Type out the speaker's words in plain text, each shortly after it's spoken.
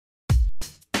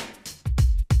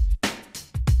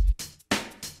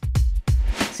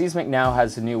Seesmic now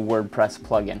has a new WordPress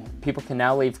plugin. People can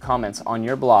now leave comments on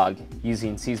your blog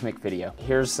using Seesmic Video.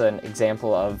 Here's an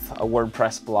example of a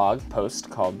WordPress blog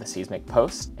post called the Seesmic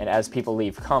Post. And as people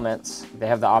leave comments, they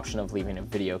have the option of leaving a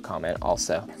video comment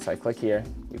also. So I click here,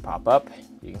 we pop up.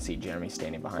 You can see Jeremy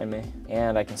standing behind me,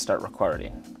 and I can start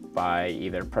recording by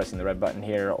either pressing the red button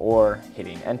here or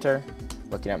hitting enter,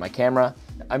 looking at my camera.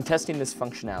 I'm testing this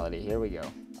functionality. Here we go.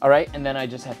 All right, and then I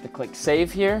just have to click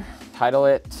save here, title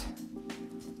it,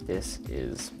 this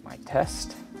is my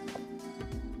test,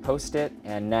 post it,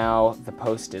 and now the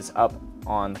post is up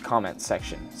on the comments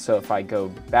section. So if I go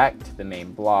back to the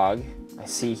main blog, I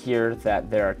see here that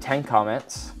there are 10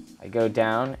 comments. I go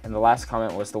down, and the last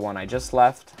comment was the one I just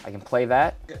left. I can play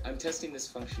that. I'm testing this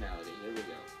functionality. Here we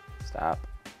go. Stop.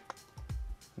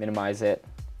 Minimize it.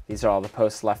 These are all the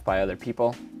posts left by other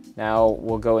people. Now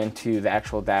we'll go into the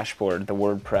actual dashboard, the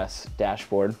WordPress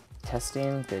dashboard.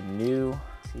 Testing the new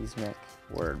Seesmic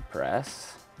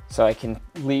WordPress. So I can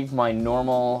leave my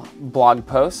normal blog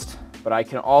post, but I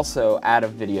can also add a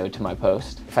video to my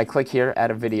post. If I click here,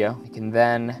 add a video, I can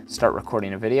then start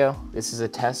recording a video. This is a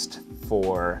test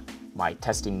for my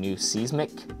testing new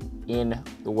Seesmic in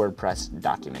the WordPress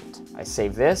document. I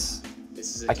save this,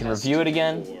 I can review it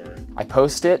again, I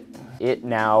post it, it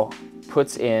now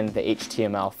puts in the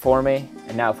HTML for me.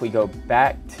 And now if we go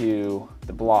back to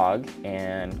the blog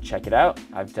and check it out,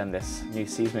 I've done this new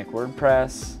Seesmic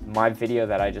WordPress. My video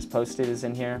that I just posted is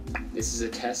in here. This is a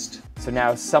test. So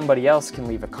now somebody else can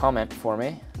leave a comment for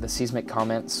me. The Seesmic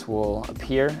comments will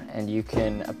appear and you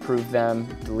can approve them,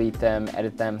 delete them,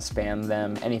 edit them, spam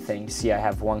them, anything. You see I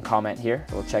have one comment here.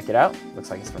 We'll check it out.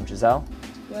 Looks like it's from Giselle.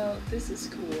 Well, this is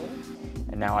cool.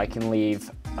 And now I can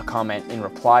leave a comment in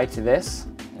reply to this.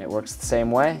 And it works the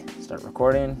same way. Start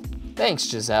recording. Thanks,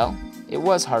 Giselle. It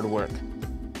was hard work,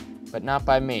 but not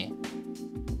by me,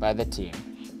 by the team.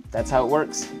 That's how it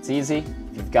works. It's easy.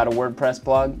 If you've got a WordPress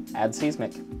blog, add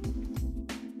Seesmic.